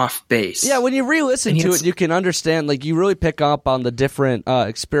off base. Yeah, when you re-listen to it, you can understand, like, you really pick up on the different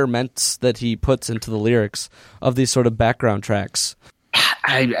experiments that he puts into the lyrics of these sort of background tracks.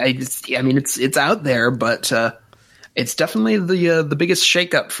 I mean, it's out there, but it's definitely the biggest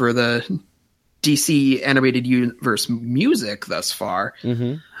shakeup for the DC animated universe music thus far.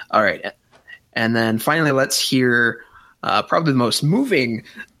 Mm-hmm. All right. And then finally, let's hear probably the most moving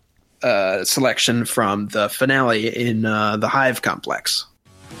selection from the finale in the Hive complex.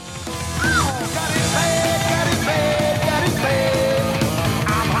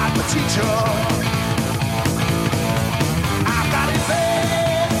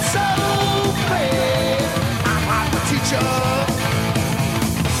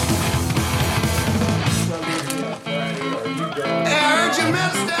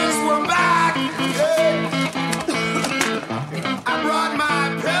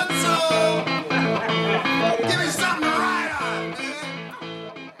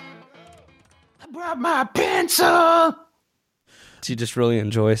 My pencil. Do you just really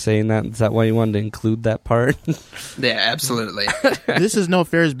enjoy saying that? Is that why you wanted to include that part? Yeah, absolutely. This is no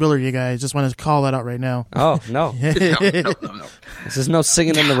Ferris Bueller, you guys. Just want to call that out right now. Oh, no. No. This is no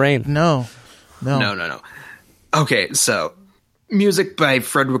Singing in the Rain. No. Okay, so music by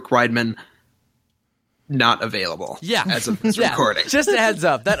Frederick Weidman not available. Yeah, as of this recording. Just a heads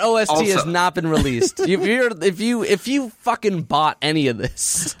up, that OST Also, has not been released. If you fucking bought any of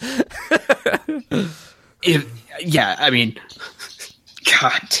this, I mean,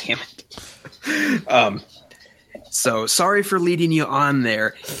 god damn it. So sorry for leading you on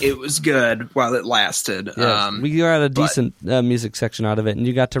there. It was good while it lasted. Yes, we got a decent music section out of it, and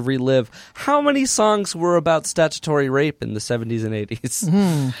you got to relive how many songs were about statutory rape in the 70s and 80s.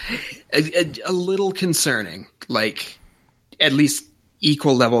 A little concerning, like at least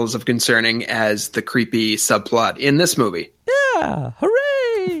equal levels of concerning as the creepy subplot in this movie. Yeah,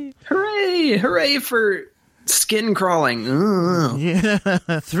 hooray! Hooray! Hooray for skin crawling. Ugh.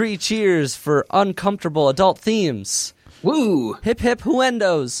 Yeah. 3 cheers for uncomfortable adult themes. Woo! Hip hip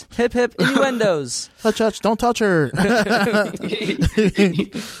innuendos. Hip hip innuendos. Touch, don't touch her.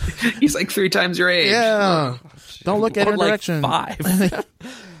 He's like 3 times your age. Yeah. Don't look at her Like direction. 5.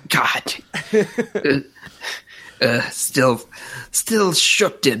 God. Still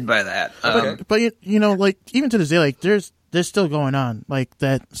shooked by that. But you know, like even to this day, like there's still going on, like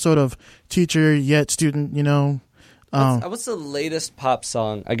that sort of teacher yet student. You know, What's the latest pop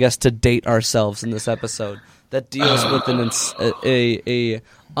song? I guess to date ourselves in this episode that deals with a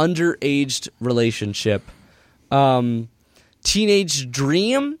underaged relationship. Teenage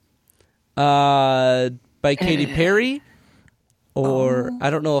Dream, by Katy Perry, or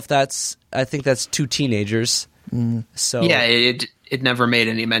I don't know if that's. I think that's 2 teenagers. So yeah, it never made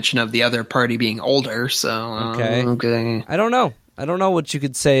any mention of the other party being older. So okay. I don't know what you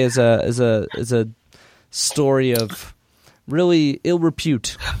could say as a story of really ill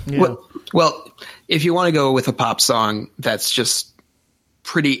repute. yeah. Well, if you want to go with a pop song that's just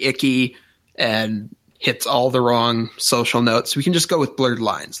pretty icky and hits all the wrong social notes, we can just go with Blurred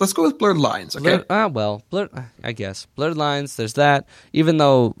Lines. Let's go with Blurred Lines, okay? I guess. Blurred Lines, there's that, even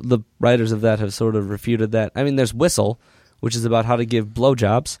though the writers of that have sort of refuted that. I mean, there's Whistle, which is about how to give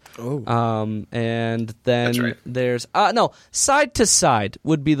blowjobs. Oh. And then That's right. there's... Side to Side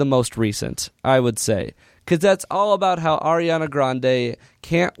would be the most recent, I would say. Because that's all about how Ariana Grande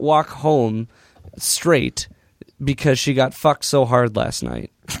can't walk home straight because she got fucked so hard last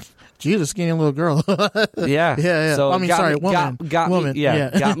night. Jesus, skinny little girl. Yeah. Yeah. So I mean, sorry, woman. Woman. Me,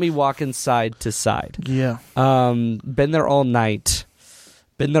 Yeah, got me walking side to side. Yeah. Been there all night.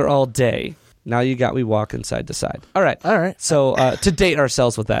 Been there all day. Now you got me walking side to side. All right. So to date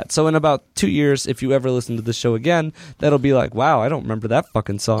ourselves with that. So in about 2 years, if you ever listen to the show again, that'll be like, wow, I don't remember that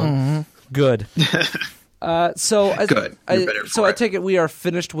fucking song. Mm-hmm. Good. Good. You're better for I it. take it we are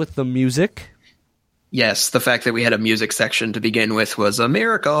finished with the music. Yes, the fact that we had a music section to begin with was a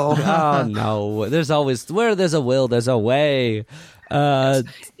miracle. Oh no! There's always where there's a will, there's a way.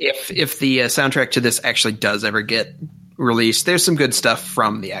 If the soundtrack to this actually does ever get released, there's some good stuff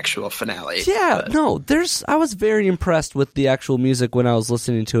from the actual finale. Yeah, no, I was very impressed with the actual music when I was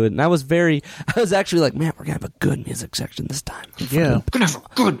listening to it, and I was actually like, man, we're gonna have a good music section this time. Yeah. We're gonna have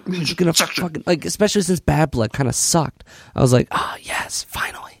a good music section. Fucking, like, especially since Bad Blood kind of sucked. I was like, yes,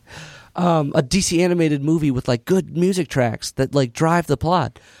 finally. A DC animated movie with like good music tracks that like drive the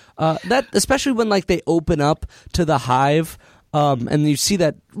plot. That especially when like they open up to the hive, and you see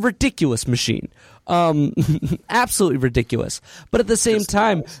that ridiculous machine. Absolutely ridiculous. But at the same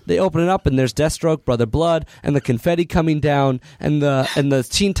time, they open it up and there's Deathstroke, Brother Blood, and the confetti coming down, and the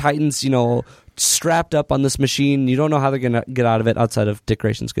Teen Titans, strapped up on this machine. You don't know how they're gonna get out of it outside of Dick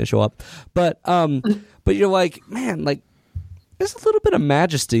Grayson's gonna show up. But you're like, man, like there's a little bit of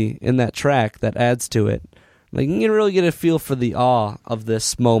majesty in that track that adds to it. Like you can really get a feel for the awe of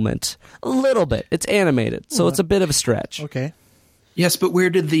this moment. A little bit. It's animated, so it's a bit of a stretch. Okay. Yes, but where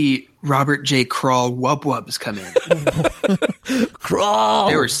did the Robert J. Kral wub wubs come in? Crawl!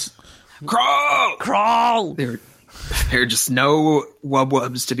 They were Crawl! There were just no wub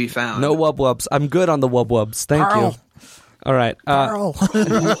wubs to be found. No wub wubs. I'm good on the wub wubs. Thank you. All right. Carl.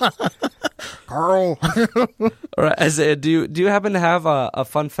 All right, Isaiah, do you happen to have a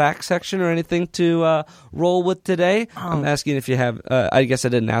fun fact section or anything to roll with today? I'm asking if you have. I guess I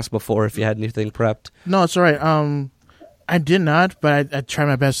didn't ask before if you had anything prepped. No, it's all right. I did not, but I try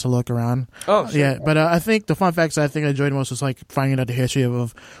my best to look around. Oh, sure. Yeah. But I think the fun facts I think I enjoyed most was like finding out the history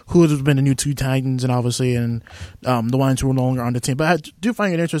of who has been the new Teen Titans, and obviously, and the ones who are no longer on the team. But I do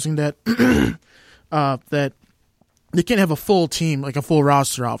find it interesting that that they can't have a full team, like a full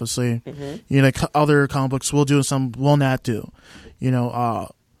roster, obviously. Mm-hmm. Like other comic books will do and some will not do.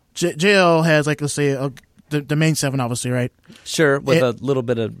 JL has, like, let's say, the main 7, obviously, right? Sure, with a little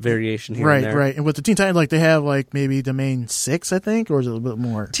bit of variation here and there. Right. And with the Teen Titans, like, they have, like, maybe the main 6, I think, or is it a little bit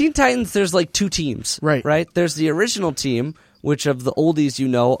more? Teen Titans, there's, like, 2 teams. Right. There's the original team, which of the oldies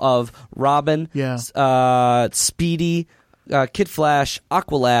of Robin, Speedy, Kid Flash,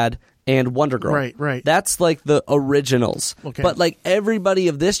 Aqualad, and Wonder Girl. Right. That's like the originals. Okay. But like everybody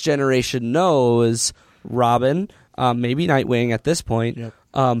of this generation knows Robin, maybe Nightwing at this point,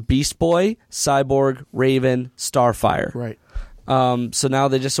 Beast Boy, Cyborg, Raven, Starfire. Right. So now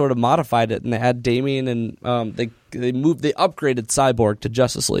they just sort of modified it, and they had Damian, and they upgraded Cyborg to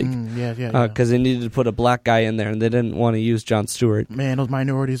Justice League. Because they needed to put a black guy in there, and they didn't want to use Jon Stewart. Man, those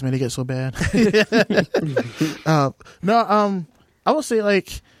minorities, man, they get so bad. I would say,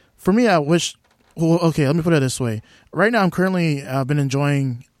 like, for me, I wish. Well, okay, let me put it this way. Right now, I'm currently been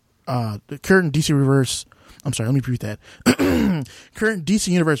enjoying the current DC Reverse. I'm sorry, let me repeat that. Current DC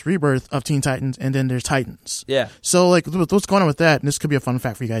Universe rebirth of Teen Titans, and then there's Titans. Yeah. So, like, what's going on with that, and this could be a fun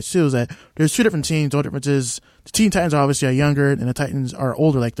fact for you guys, too, is that there's two different teams. The only difference is the Teen Titans are obviously younger, and the Titans are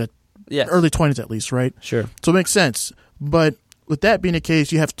older, like the early 20s at least, right? Sure. So it makes sense. But with that being the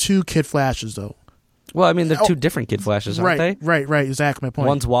case, you have two Kid Flashes, though. Well, I mean, they're two different Kid Flashes, aren't they? Right. Exactly my point.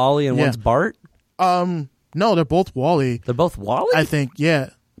 One's Wally and one's Bart? No, they're both Wally. They're both Wally? I think,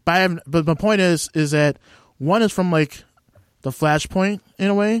 yeah. But my point is that one is from, like, the Flashpoint, in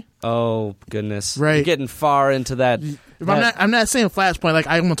a way. Oh, goodness. Right. You're getting far into that. I'm not saying Flashpoint, like,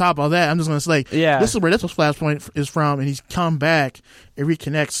 I'm on top of all that. I'm just going to say, like, this is where this Flashpoint is from, and he's come back and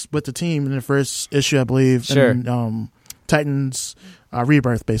reconnects with the team in the first issue, I believe. Sure. And, Titans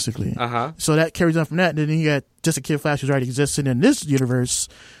Rebirth, basically. Uh-huh. So that carries on from that. And then you got just a Kid Flash who's already existing in this universe,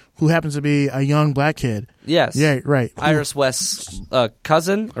 who happens to be a young black kid. Yes. Yeah, right. Iris West's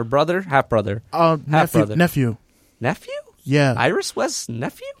cousin or brother? Half-brother. Nephew. Nephew? Yeah. Iris West's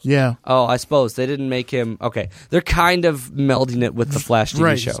nephew? Yeah. Oh, I suppose. They didn't make him... Okay. They're kind of melding it with the Flash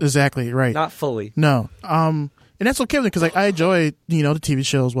TV show. Exactly, right. Not fully. No. And that's okay because, like, I enjoy, the TV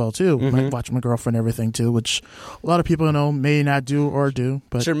show as well, too. Mm-hmm. Like, watching my girlfriend and everything, too, which a lot of people, may not do or do.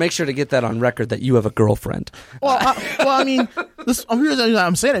 But Sure, make sure to get that on record that you have a girlfriend. Well, I mean,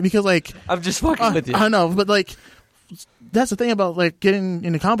 I'm saying it because, like... I'm just fucking with you. I know, but, like, that's the thing about, like, getting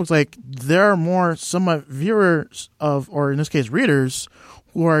into comic books. Like, there are more somewhat viewers of, or in this case, readers,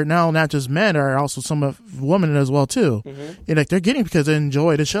 who are now not just men, are also some of women as well too. Mm-hmm. And like they're getting because they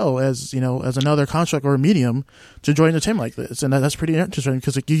enjoy the show as as another construct or a medium to enjoy entertainment like this, and that's pretty interesting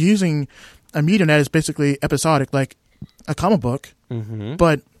because like you're using a medium that is basically episodic, like a comic book,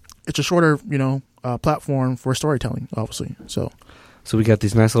 but it's a shorter platform for storytelling, obviously. So we got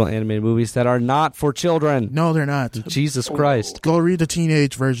these nice little animated movies that are not for children. No, they're not. Jesus Christ. Go read the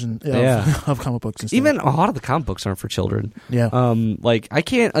teenage version of comic books and stuff. Even a lot of the comic books aren't for children. Yeah. Like, I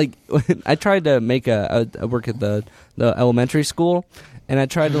can't, like, I tried to make I work at the elementary school, and I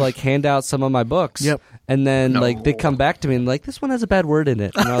tried to, like, hand out some of my books. Yep. And then, like, they come back to me and, like, this one has a bad word in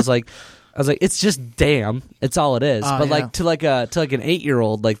it. And I was like, it's just damn. It's all it is. But like to like an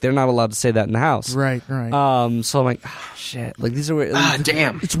 8-year-old, like they're not allowed to say that in the house. Right. So I'm like, shit. Like these are weird.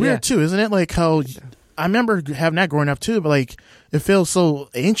 Damn. It's weird too, isn't it? Like how I remember having that growing up too, but like it feels so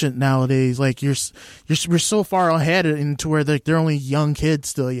ancient nowadays. Like we're so far ahead into where they're only young kids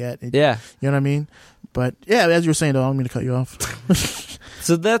still yet. Yeah. You know what I mean? But yeah, as you were saying though, I'm going to cut you off.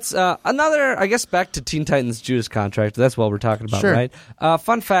 So that's another, I guess, back to Teen Titans Judas Contract. That's what we're talking about, sure. Right?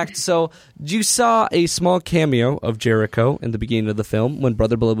 Fun fact, so you saw a small cameo of Jericho in the beginning of the film when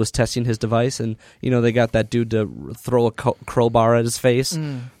Brother Blood was testing his device, and, they got that dude to throw a crowbar at his face.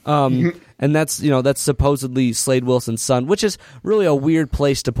 And that's supposedly Slade Wilson's son, which is really a weird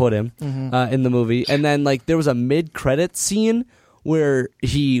place to put him in the movie. And then, like, there was a mid-credit scene where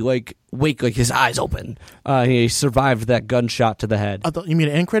he his eyes open. He survived that gunshot to the head. You mean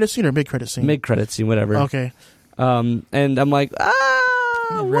an end credit scene or mid credit scene? Mid credit scene, whatever. Okay. And I'm like,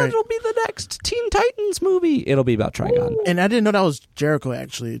 what'll be the next Teen Titans movie? It'll be about Trigon. And I didn't know that was Jericho,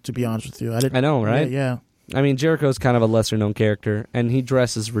 actually, to be honest with you. I know, right? Yeah. I mean, Jericho's kind of a lesser known character, and he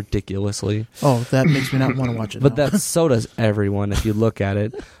dresses ridiculously. Oh, that makes me not want to watch it. But so does everyone if you look at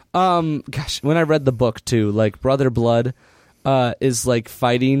it. Gosh, when I read the book too, like Brother Blood is like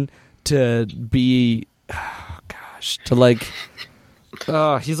fighting to be, he's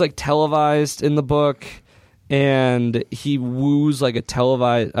like televised in the book, and he woos like a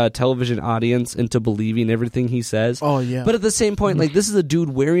television audience into believing everything he says. Oh yeah. But at the same point, like this is a dude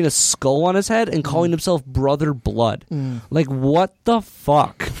wearing a skull on his head and calling himself Brother Blood. Like what the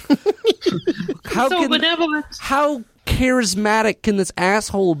fuck? How charismatic can this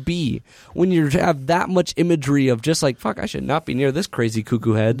asshole be when you have that much imagery of just like, fuck, I should not be near this crazy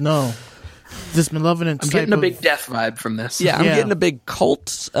cuckoo head? No. This malevolent. I'm getting a big death vibe from this. Yeah, I'm getting a big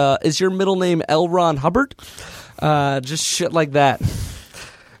cult. Is your middle name L. Ron Hubbard? Just shit like that.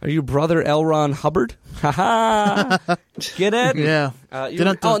 Are you Brother L. Ron Hubbard? Haha. Get it? Yeah.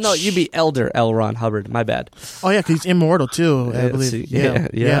 You'd be Elder L. Ron Hubbard. My bad. Oh yeah, 'cause he's immortal too. I believe. See,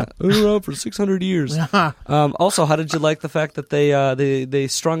 yeah. Been around for 600 years. Also, how did you like the fact that they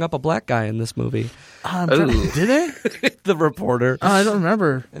strung up a black guy in this movie? Did they? The reporter. I don't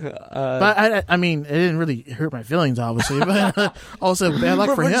remember. But I mean, it didn't really hurt my feelings, obviously. But also, bad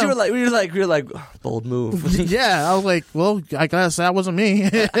luck for him. You were like, bold move. Yeah, I was like, well, I guess that wasn't me.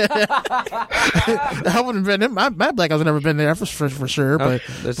 I wouldn't have been in. My black guy's never been there for sure. But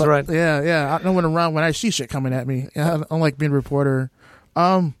that's right. Yeah. I know when I see shit coming at me. I don't like being a reporter.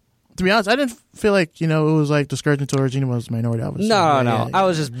 To be honest, I didn't feel like, it was like discouraging towards anyone's minority. No. I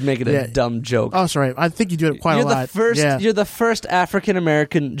was just making a dumb joke. Oh, sorry. I think you do it quite a lot. You're the first African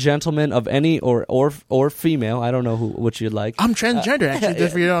American gentleman of any or female. I don't know which you'd like. I'm transgender, actually.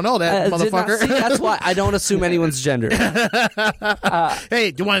 If you don't know that, motherfucker. See, that's why I don't assume anyone's gender.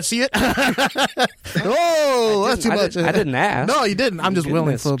 Hey, do you want to see it? Oh, that's too much. I didn't ask. No, you didn't. I'm just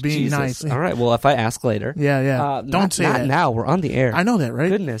willing for being nice. All right. Well, if I ask later. Yeah. Don't say that. Not now. We're on the air. I know that, right?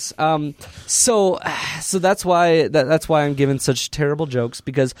 Goodness. So that's why I'm giving such terrible jokes,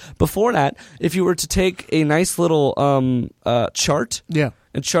 because before that, if you were to take a nice little chart,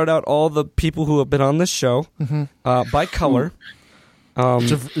 and chart out all the people who have been on this show by color,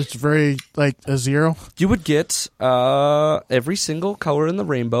 it's very like a zero. You would get every single color in the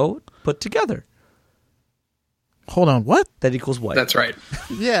rainbow put together. Hold on, what? That equals white. That's right.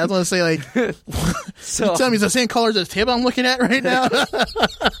 Yeah, I was going to say, like, you tell me it's the same color as the table I'm looking at right now?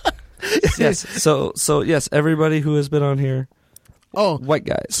 Yes. So yes, everybody who has been on here. Oh, white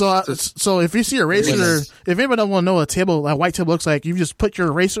guys. So if you see a eraser, if anybody don't want to know what a white table looks like, you just put your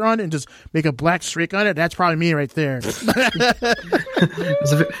eraser on it and just make a black streak on it. That's probably me right there.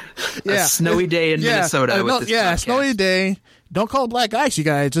 A snowy day in Minnesota. With this podcast. Snowy day. Don't call it black ice, you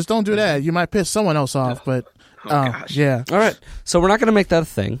guys. Just don't do that. You might piss someone else off, but. Gosh. Yeah. All right. So we're not going to make that a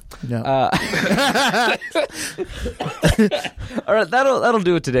thing. Yeah. All right. That'll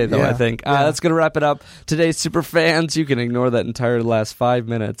do it today, though. I think that's going to wrap it up. Today's Super Fans. You can ignore that entire last 5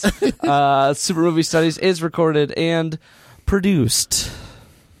 minutes. Super Movie Studies is recorded and produced.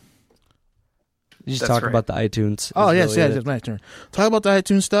 You just talk about the iTunes. Oh yes, it's my turn. Talk about the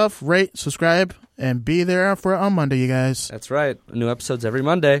iTunes stuff. Rate, subscribe, and be there for on Monday, you guys. That's right. New episodes every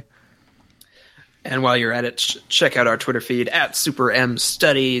Monday. And while you're at it, check out our Twitter feed at Super M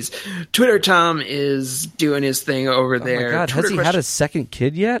Studies. Twitter Tom is doing his thing over there. Oh my God, has he had his second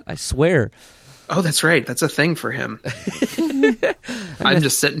kid yet? I swear. Oh, that's right. That's a thing for him. I'm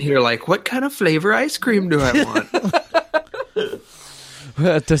just sitting here like, what kind of flavor ice cream do I want?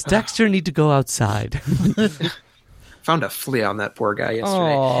 Does Dexter need to go outside? Found a flea on that poor guy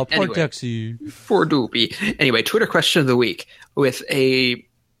yesterday. Oh, poor Dexy. Poor Doopy. Anyway, Twitter question of the week with a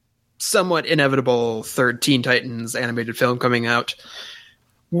somewhat inevitable third Teen Titans animated film coming out.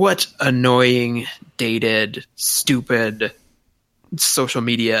 What annoying, dated, stupid social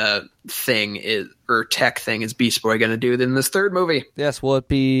media thing or tech thing is Beast Boy going to do in this third movie? Yes, will it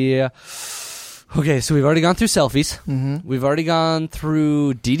be... Okay, so we've already gone through selfies. Mm-hmm. We've already gone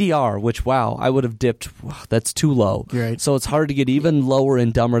through DDR, which, wow, I would have dipped. That's too low. Right. So it's hard to get even lower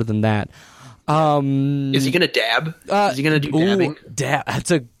and dumber than that. Is he going to dab? Is he going to do dabbing?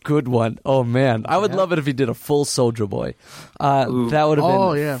 That's a good one. Oh, man. I would love it if he did a full Soulja Boy. That would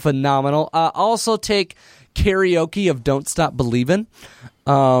have been phenomenal. Also take karaoke of Don't Stop Believin',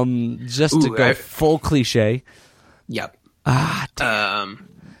 just to go full cliche. Yep.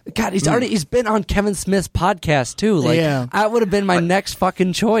 God, he's been on Kevin Smith's podcast too. Like, that would have been my next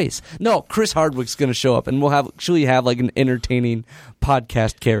fucking choice. No, Chris Hardwick's going to show up, and we'll actually have like an entertaining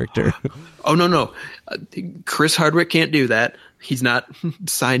podcast character. Oh no, Chris Hardwick can't do that. He's not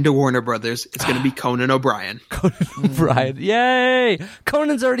signed to Warner Brothers. It's going to be Conan O'Brien. Conan O'Brien, yay!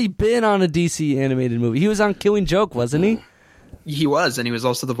 Conan's already been on a DC animated movie. He was on Killing Joke, wasn't he? He was, and he was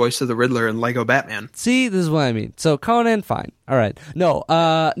also the voice of the Riddler in Lego Batman. See, this is what I mean. So Conan, fine. All right. No.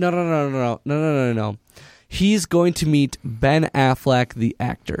 He's going to meet Ben Affleck, the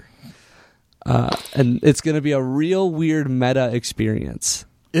actor. And it's going to be a real weird meta experience.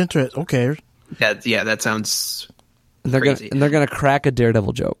 Okay. That sounds crazy. And they're going to crack a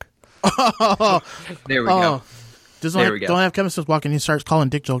Daredevil joke. There we go. Don't have Kevin Smith walking. He starts calling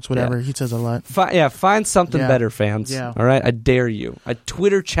dick jokes, whatever. He says a lot. Find something better, fans. Yeah. All right, I dare you. I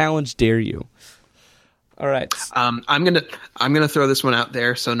Twitter challenge dare you. All right. I'm gonna throw this one out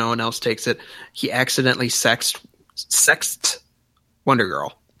there so no one else takes it. He accidentally sexted Wonder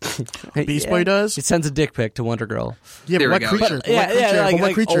Girl. Beast Boy does. He sends a dick pic to Wonder Girl. Yeah, but what creature?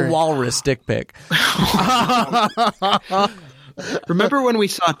 Like creature? A walrus dick pic. Remember when we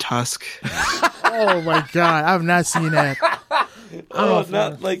saw Tusk? Oh my God, I've not seen that. Oh,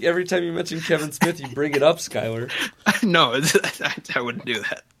 not like every time you mention Kevin Smith, you bring it up, Skylar. No, I wouldn't do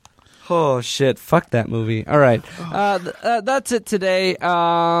that. Oh, shit. Fuck that movie. All right. That's it today.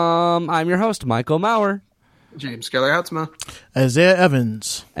 I'm your host, Michael Maurer. James Keller Houtsma. Isaiah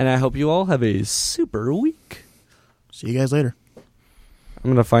Evans. And I hope you all have a super week. See you guys later. I'm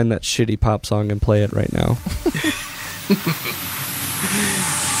going to find that shitty pop song and play it right now.